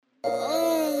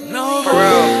No, For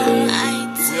real.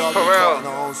 We all For get real. caught in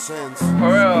our own sins. For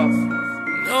real.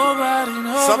 nobody.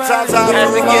 Sometimes I have Had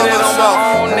to to get remind it on myself,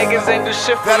 my own. Niggas ain't do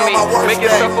shit for Bet on me. my worst Make day.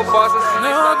 yourself a boss.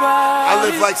 I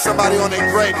live like somebody on their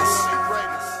greatest.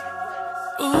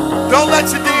 Don't let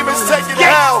your demons take you to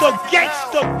hell.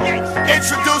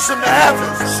 Introduce them to heaven.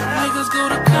 Some niggas go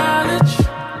to college,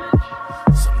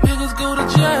 some niggas go to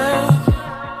jail.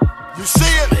 You see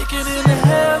it? Make it into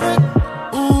heaven,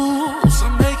 ooh,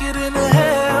 some make it into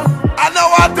hell. I know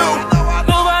I do.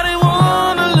 Nobody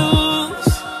wanna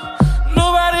lose,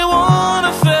 nobody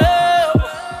wanna fail,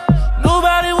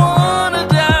 nobody wanna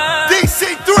die,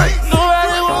 DC3.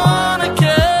 nobody wanna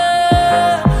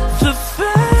care. The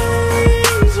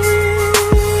things we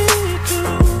do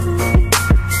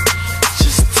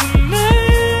just to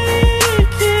make it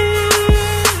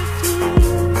through.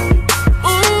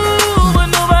 Ooh, but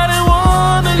nobody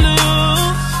wanna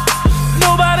lose,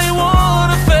 nobody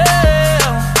wanna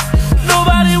fail,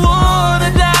 nobody wanna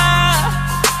die.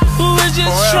 We're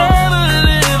just trying to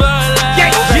live our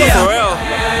life. For real.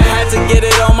 Had to get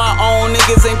it on my own.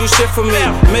 Niggas ain't do shit for me.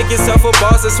 Make yourself a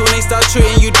boss, that's when they start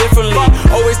treating you differently.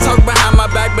 Always talk behind my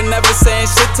back, but never saying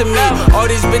shit to me. All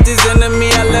these bitches into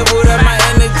me, I leveled up my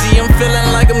energy. I'm feeling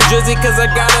like I'm Drizzy, cause I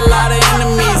got a lot of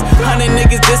enemies. 100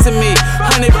 niggas dissing me,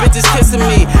 100 bitches kissing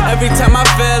me. Every time I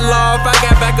fell off, I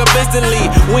got back up instantly.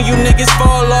 When you niggas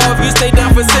fall off, you stay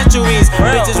down for centuries.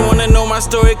 Bitches wanna know my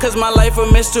story, cause my life a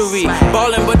mystery.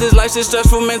 Ballin', but this life's just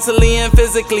stressful mentally and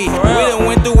physically. We done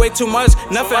went through way too much,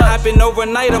 nothing happened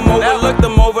overnight. I'm overlooked,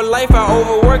 I'm over life, I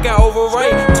overwork, I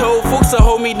overwrite. Told folks to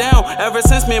hold me down, ever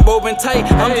since me and Bo been tight.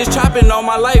 I'm just trapping all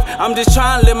my life, I'm just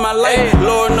trying to live my life.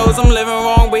 Lord knows I'm living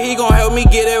wrong, but he gon' help me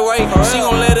get it right. She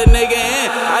gon' let a nigga in,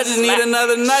 I just need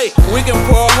another night. We can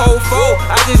pour a whole four,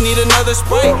 I just need another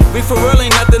Sprite. We for real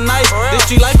ain't nothing nice, this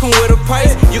street life come with a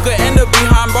price. You could end up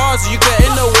behind bars, you could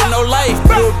end up with no life.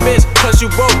 You a bitch, plus you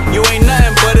broke, you ain't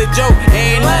nothing but a joke.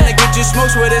 Ain't nothing to get you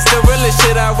smokes with, it's the realest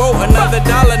shit I wrote. Another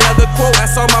dollar, another quote, I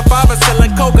saw my father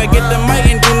selling coke. I get the mic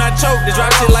and do not choke, this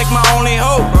rap shit like my only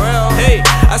hope. Hey,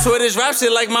 I swear this rap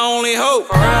shit like my only hope.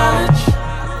 College,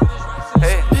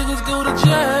 Hey, niggas go to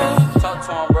jail. talk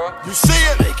to him, bro. You see